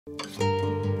It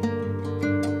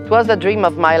was the dream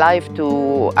of my life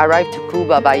to arrive to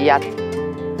Cuba by yacht.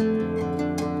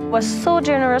 Was so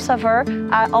generous of her,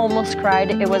 I almost cried.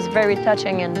 It was very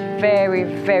touching and very,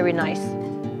 very nice.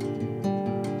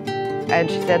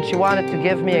 And she said she wanted to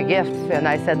give me a gift, and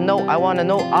I said, no, I want to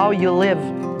know how you live.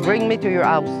 Bring me to your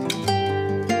house.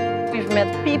 We've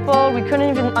met people, we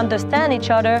couldn't even understand each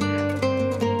other.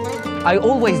 I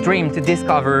always dreamed to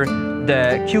discover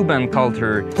the Cuban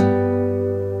culture.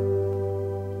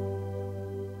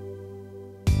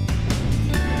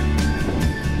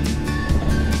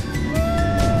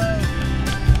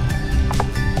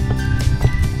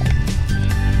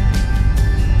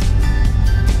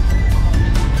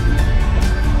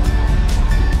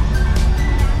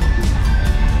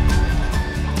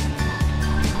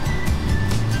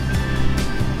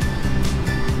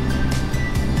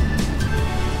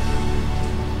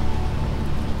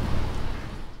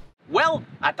 Well,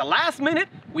 at the last minute,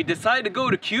 we decided to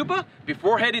go to Cuba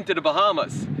before heading to the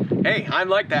Bahamas. Hey, I'm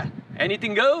like that.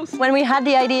 Anything goes. When we had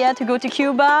the idea to go to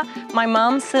Cuba, my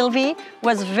mom, Sylvie,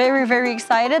 was very, very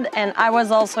excited, and I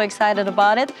was also excited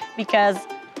about it because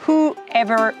who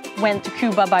ever went to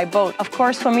Cuba by boat? Of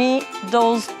course, for me,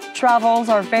 those travels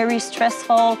are very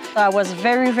stressful. I was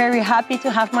very, very happy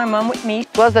to have my mom with me.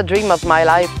 It was the dream of my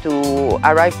life to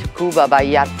arrive to Cuba by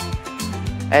yacht.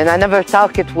 And I never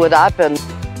thought it would happen.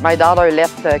 My daughter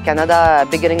left Canada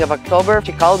beginning of October.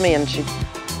 She called me and she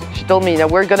told me that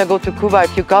we're gonna go to Cuba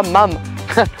if you come, Mom.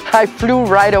 I flew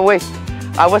right away.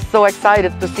 I was so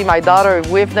excited to see my daughter.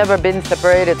 We've never been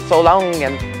separated so long,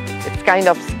 and it's kind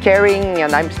of scaring,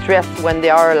 and I'm stressed when they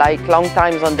are like long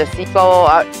times on the sea. So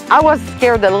I was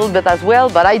scared a little bit as well,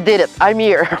 but I did it. I'm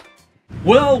here.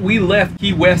 Well, we left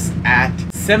Key West at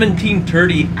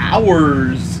 1730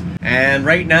 hours. And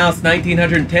right now it's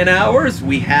 1910 hours.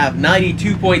 We have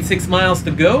 92.6 miles to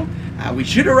go. We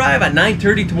should arrive at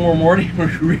 9:30 tomorrow morning. We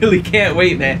really can't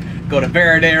wait, man. Go to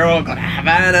Varadero, go to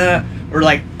Havana. We're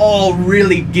like all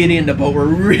really getting in the boat. We're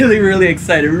really, really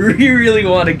excited. We really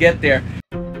want to get there.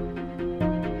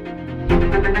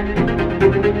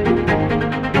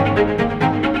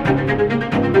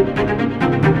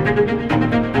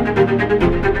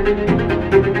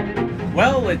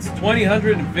 Well, it's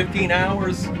 2,015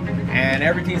 hours. And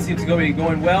everything seems to be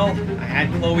going well. I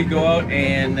had Chloe go out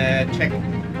and check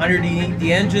underneath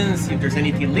the engines, see if there's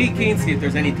anything leaking, see if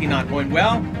there's anything not going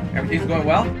well. Everything's going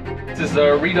well. This is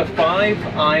Rita 5.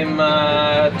 I'm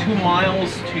 2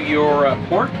 miles to your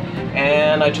port,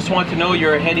 and I just want to know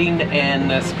your heading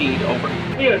and speed. Over.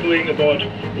 We are doing about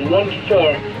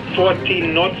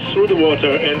 14 knots through the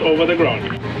water and over the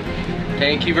ground.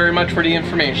 Thank you very much for the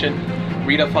information.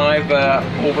 Rita 5,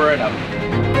 over and out.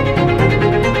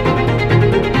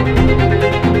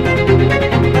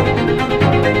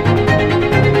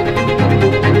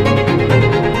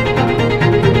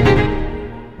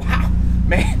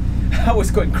 I was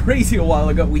going crazy a while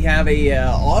ago. We have a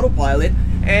autopilot,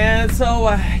 and so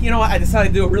you know, I decided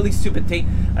to do a really stupid thing.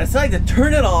 I decided to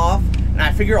turn it off, and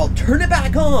I figure I'll turn it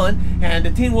back on and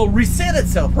the thing will reset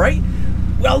itself, right?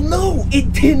 Well, no,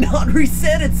 it did not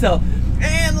reset itself.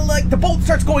 And like the boat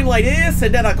starts going like this,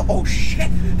 and then I go, oh shit.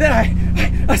 Then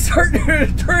I start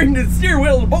turning the steering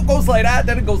wheel, the boat goes like that,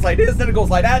 then it goes like this, then it goes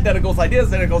like that, then it goes like this,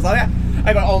 then it goes like that.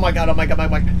 I go, oh my god, oh my god, oh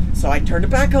my god. So I turned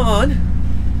it back on,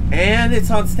 and it's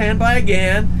on standby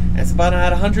again. It's about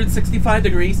at 165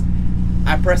 degrees.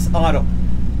 I press auto,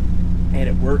 and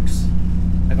it works.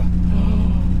 I go,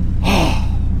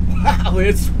 oh, wow,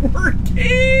 it's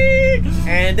working!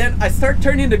 And then I start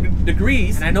turning the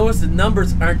degrees, and I notice the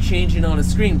numbers aren't changing on the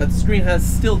screen, but the screen has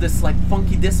still this like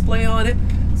funky display on it.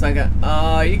 So I go,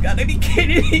 oh, you gotta be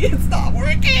kidding me, it's not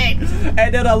working!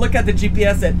 And then I look at the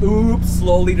GPS and oops,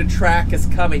 slowly the track is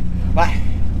coming. But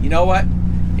you know what?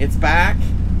 It's back.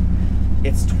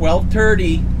 It's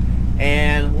 12:30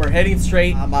 and we're heading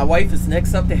straight. My wife is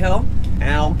next up the hill,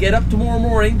 and I'll get up tomorrow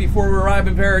morning before we arrive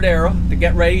in Varadero to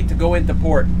get ready to go into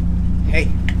port. Hey.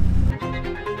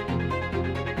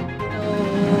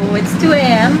 So it's 2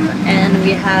 a.m. and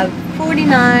we have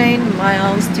 49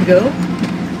 miles to go.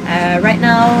 Right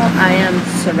now I am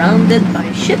surrounded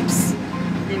by ships.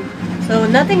 So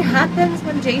nothing happens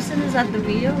when Jason is at the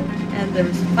wheel, and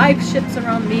there's 5 ships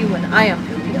around me when I am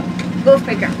the wheel. Go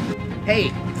figure.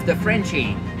 Hey, it's the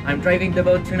Frenchie. I'm driving the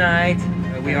boat tonight.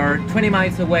 We are 20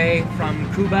 miles away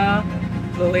from Cuba.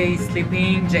 Chloe is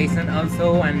sleeping, Jason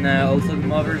also, and also the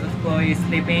mothers of Chloe is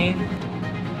sleeping.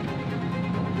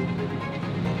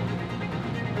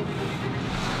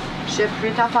 Ship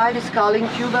Rita 5 is calling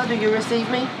Cuba, do you receive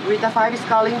me? Rita 5 is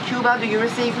calling Cuba, do you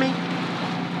receive me?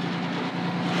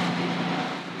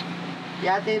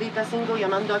 Yate Rita 5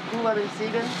 llamando a Cuba, me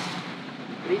reciben.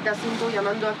 Rita 5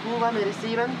 llamando a Cuba, me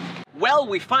reciben. Well,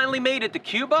 we finally made it to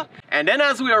Cuba, and then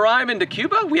as we arrived into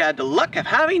Cuba, we had the luck of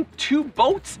having 2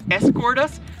 boats escort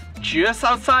us just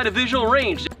outside of visual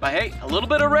range. But hey, a little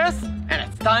bit of rest, and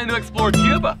it's time to explore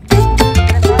Cuba.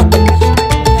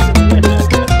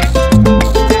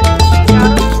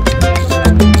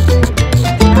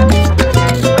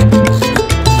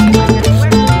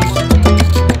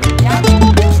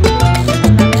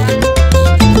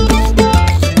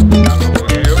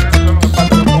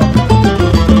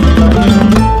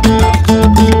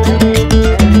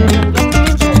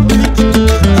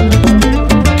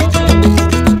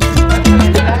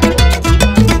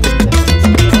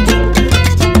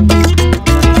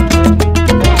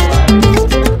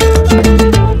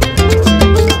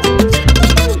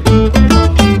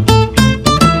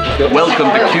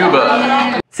 Welcome to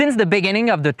Cuba! Since the beginning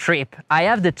of the trip, I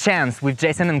have the chance with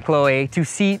Jason and Chloe to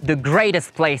see the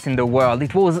greatest place in the world.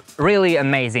 It was really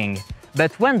amazing.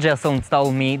 But when Jason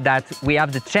told me that we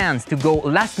have the chance to go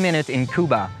last minute in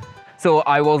Cuba, so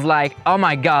I was like, oh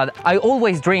my god, I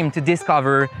always dreamed to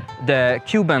discover the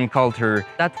Cuban culture.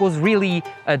 That was really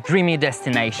a dreamy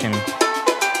destination.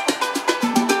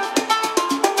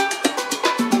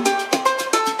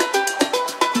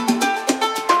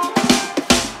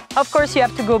 Of course, you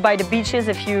have to go by the beaches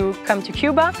if you come to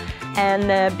Cuba,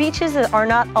 and beaches are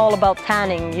not all about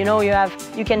tanning. You know,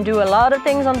 you can do a lot of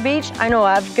things on the beach. I know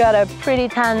I've got a pretty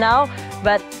tan now,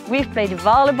 but we've played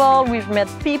volleyball, we've met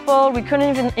people, we couldn't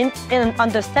even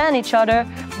understand each other.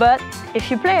 But if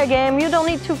you play a game, you don't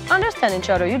need to understand each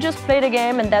other. You just play the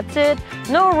game and that's it.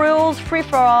 No rules, free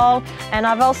for all. And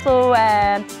I've also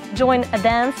joined a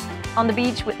dance on the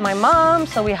beach with my mom,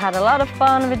 so we had a lot of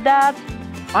fun with that.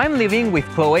 I'm living with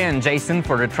Chloe and Jason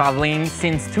for the traveling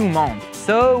since 2 months,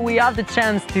 so we have the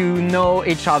chance to know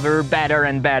each other better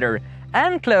and better.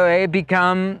 And Chloe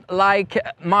become like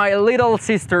my little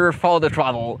sister for the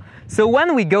travel. So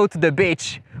when we go to the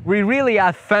beach, we really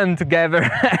have fun together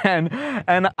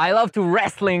and I love to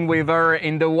wrestling with her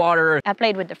in the water. I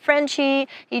played with the Frenchie,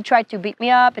 he tried to beat me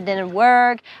up, it didn't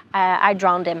work, I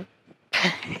drowned him.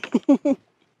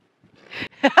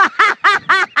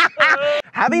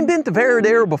 Having been to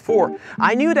Varadero before,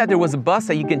 I knew that there was a bus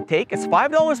that you can take. It's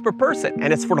 $5 per person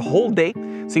and it's for the whole day.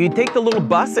 So you take the little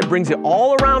bus that brings you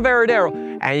all around Varadero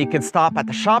and you can stop at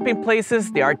the shopping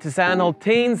places, the artisanal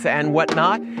things and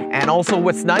whatnot. And also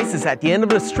what's nice is at the end of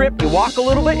the strip, you walk a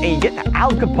little bit and you get to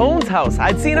Al Capone's house.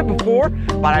 I'd seen it before,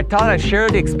 but I thought I'd share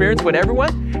the experience with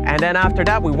everyone. And then after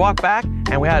that, we walked back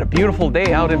and we had a beautiful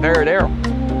day out in Varadero.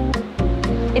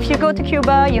 If you go to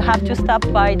Cuba, you have to stop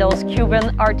by those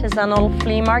Cuban artisanal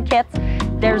flea markets.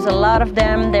 There's a lot of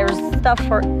them. There's stuff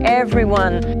for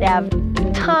everyone. They have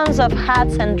tons of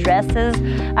hats and dresses.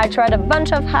 I tried a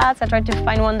bunch of hats. I tried to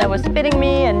find one that was fitting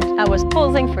me, and I was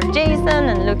posing for Jason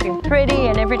and looking pretty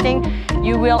and everything.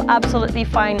 You will absolutely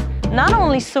find not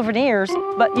only souvenirs,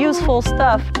 but useful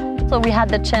stuff. So we had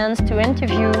the chance to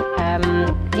interview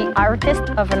the artist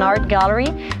of an art gallery.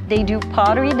 They do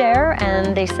pottery there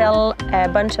and they sell a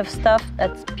bunch of stuff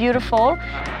that's beautiful.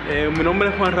 Mi nombre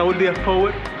es Juan Raúl Díaz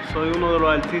Power. Soy uno de los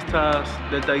artistas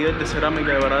del taller de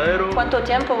cerámica de Varadero. ¿Cuánto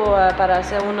tiempo para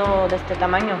hacer uno de este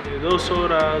tamaño? 2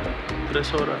 horas,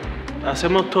 3 horas.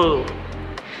 Hacemos todo,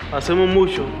 hacemos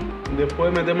mucho.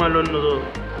 Después metemos al horno todo.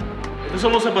 Estos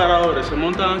son los separadores, se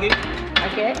montan aquí.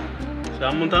 Okay. Se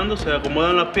van montando, se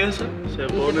acomodan las piezas, se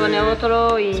pone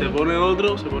otro y... Se pone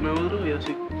otro y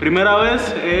así. Primera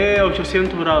vez es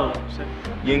 800 grados.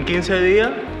 Y en 15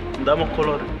 días damos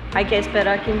colores. Hay que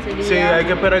esperar 15 días. Sí, hay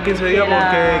que esperar 15 días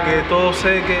porque que todo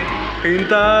seque.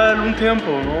 Pintar un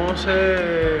tiempo, no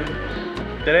sé,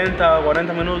 30 o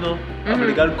 40 minutos.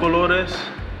 Aplicar colores.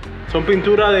 Son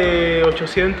pinturas de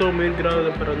 800 1000 grados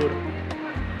de temperatura.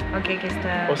 Ok, que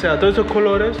está... O sea, todos esos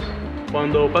colores,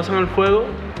 cuando pasan al fuego,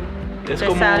 es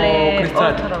como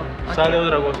cristal. Sale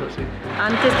otra cosa, sí.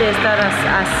 Antes de estar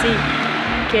así,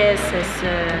 ¿qué es? Es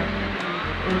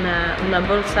una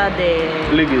bolsa de...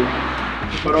 líquido.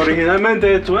 Pero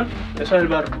originalmente esto, eso es el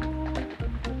barro.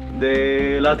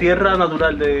 De la tierra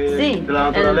natural, de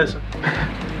la naturaleza.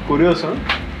 Curioso,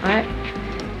 ¿eh?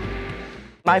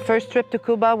 My first trip to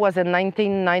Cuba was in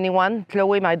 1991.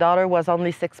 Chloe, my daughter, was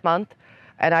only 6 months.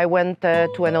 And I went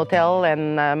to an hotel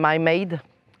and my maid,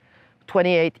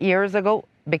 28 years ago,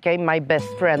 became my best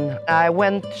friend. I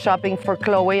went shopping for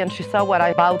Chloe and she saw what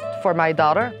I bought for my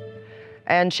daughter.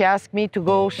 And she asked me to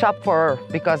go shop for her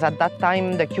because at that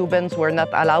time the Cubans were not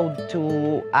allowed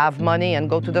to have money and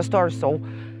go to the store. So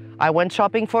I went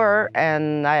shopping for her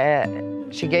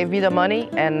and she gave me the money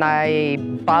and I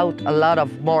bought a lot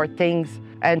of more things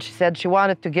And she said she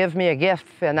wanted to give me a gift.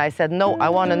 And I said, no, I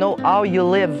want to know how you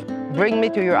live. Bring me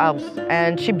to your house.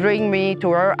 And she bring me to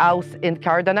her house in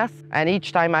Cardenas. And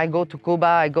each time I go to Cuba,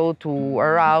 I go to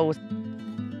her house.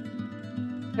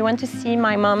 We went to see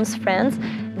my mom's friends.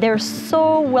 They're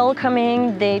so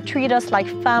welcoming. They treat us like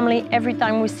family every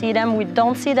time we see them. We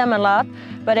don't see them a lot,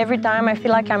 but every time I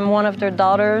feel like I'm one of their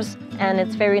daughters, and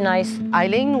it's very nice.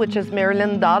 Eileen, which is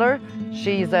Marilyn's daughter,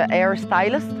 she's a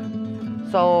hairstylist.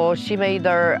 So she made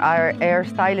our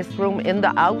hairstylist room in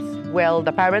the house, well,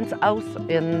 the parents' house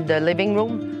in the living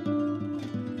room.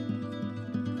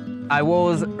 I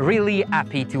was really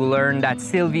happy to learn that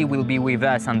Sylvie will be with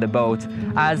us on the boat,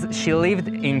 as she lived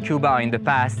in Cuba in the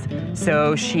past,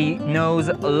 so she knows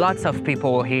lots of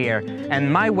people here.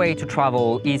 And my way to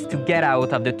travel is to get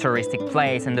out of the touristic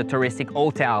place and the touristic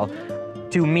hotel,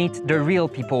 to meet the real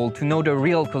people, to know the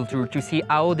real culture, to see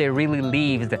how they really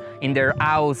lived in their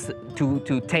house,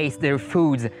 to taste their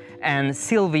foods. And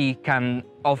Sylvie can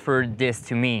offer this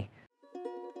to me.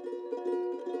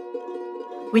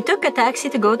 We took a taxi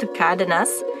to go to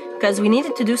Cardenas because we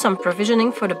needed to do some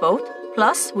provisioning for the boat.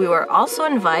 Plus, we were also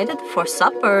invited for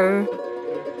supper.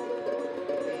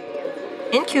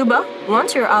 In Cuba,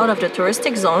 once you're out of the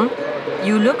touristic zone,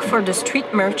 you look for the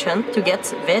street merchant to get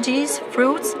veggies,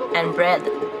 fruits, and bread.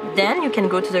 Then you can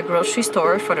go to the grocery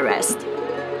store for the rest.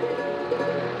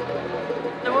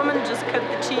 The woman just cut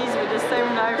the cheese with the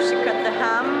same knife she cut the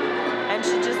ham, and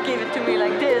she just gave it to me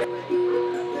like this.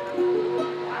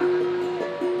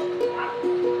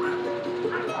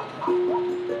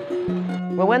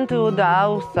 We went to the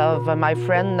house of my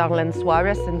friend Norlen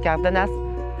Suarez in Cardenas,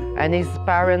 and his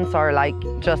parents are like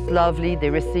just lovely. They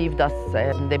received us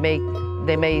and they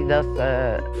made us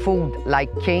food like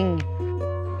king.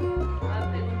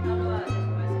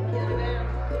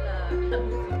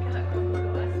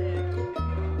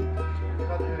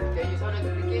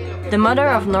 The mother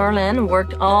of Norlen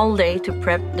worked all day to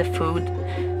prep the food.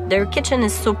 Their kitchen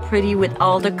is so pretty with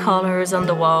all the colors on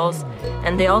the walls,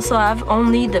 and they also have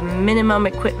only the minimum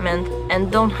equipment and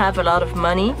don't have a lot of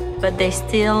money, but they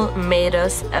still made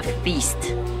us a feast.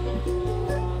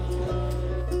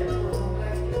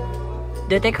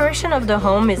 The decoration of the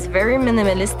home is very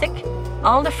minimalistic.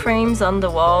 All the frames on the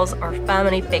walls are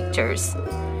family pictures.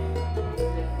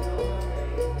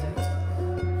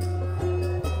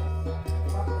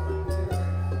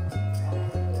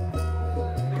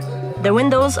 The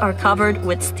windows are covered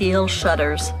with steel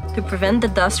shutters to prevent the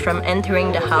dust from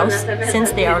entering the house,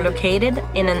 since they are located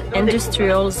in an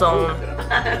industrial zone.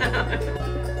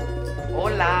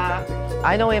 Hola!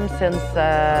 I know him since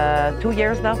 2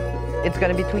 years now. It's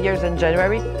going to be 2 years in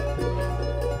January.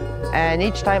 And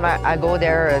each time I go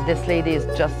there, this lady is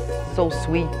just so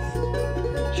sweet.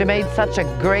 She made such a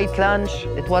great lunch.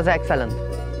 It was excellent.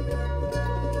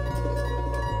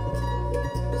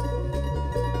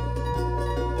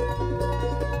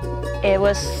 It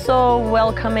was so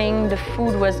welcoming, the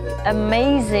food was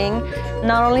amazing.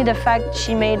 Not only the fact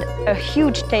she made a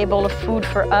huge table of food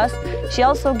for us, she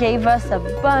also gave us a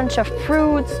bunch of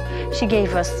fruits, she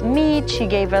gave us meat, she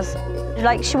gave us,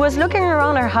 like, she was looking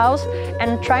around her house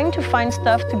and trying to find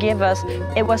stuff to give us.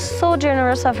 It was so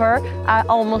generous of her, I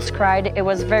almost cried. It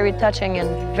was very touching and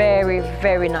very,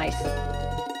 very nice.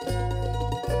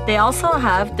 They also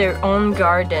have their own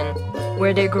garden,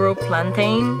 where they grow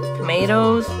plantain,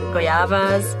 tomatoes,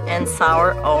 guayabas, and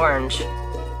sour orange.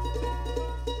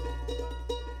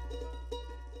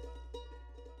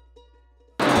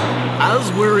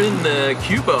 As we're in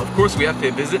Cuba, of course, we have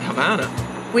to visit Havana.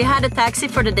 We had a taxi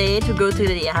for the day to go to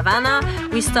the Havana.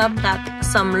 We stopped at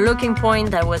some looking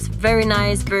point that was very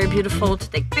nice, very beautiful to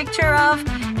take picture of,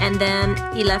 and then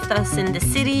he left us in the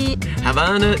city.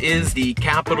 Havana is the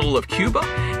capital of Cuba.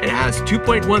 It has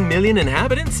 2.1 million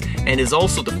inhabitants and is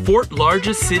also the fourth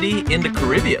largest city in the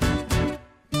Caribbean.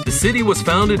 The city was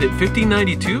founded in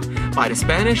 1592 by the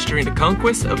Spanish during the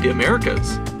conquest of the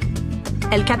Americas.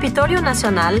 El Capitolio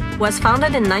Nacional was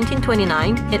founded in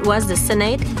 1929. It was the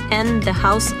Senate and the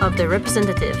House of the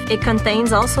Representative. It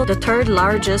contains also the third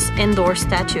largest indoor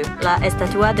statue, La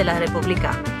Estatua de la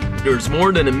República. There's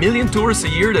more than 1 million tourists a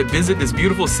year that visit this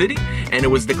beautiful city, and it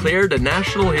was declared a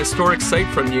National Historic Site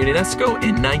from UNESCO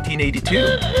in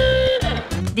 1982.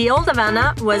 The Old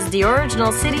Havana was the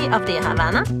original city of the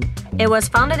Havana. It was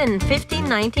founded in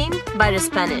 1519 by the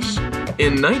Spanish.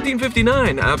 In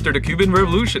 1959, after the Cuban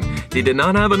Revolution, they did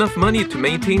not have enough money to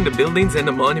maintain the buildings and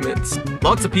the monuments.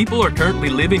 Lots of people are currently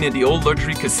living in the old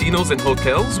luxury casinos and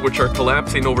hotels, which are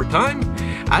collapsing over time.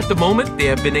 At the moment, they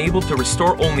have been able to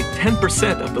restore only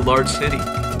 10% of the large city.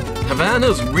 Havana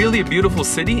is really a beautiful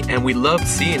city, and we loved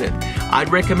seeing it.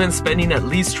 I'd recommend spending at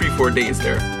least 3-4 days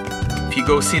there. If you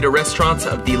go see the restaurants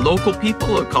of the local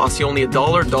people, it'll cost you only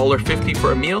 $1.50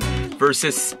 for a meal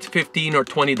versus $15 or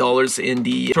 $20 in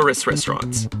the tourist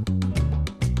restaurants.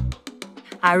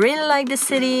 I really like the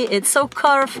city. It's so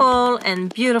colorful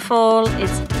and beautiful.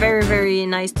 It's very, very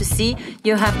nice to see.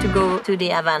 You have to go to the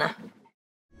Havana.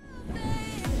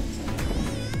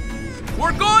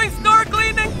 We're going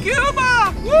snorkeling in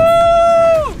Cuba!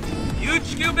 Woo!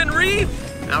 Huge Cuban reef.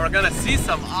 Now we're gonna see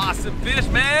some awesome fish,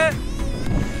 man.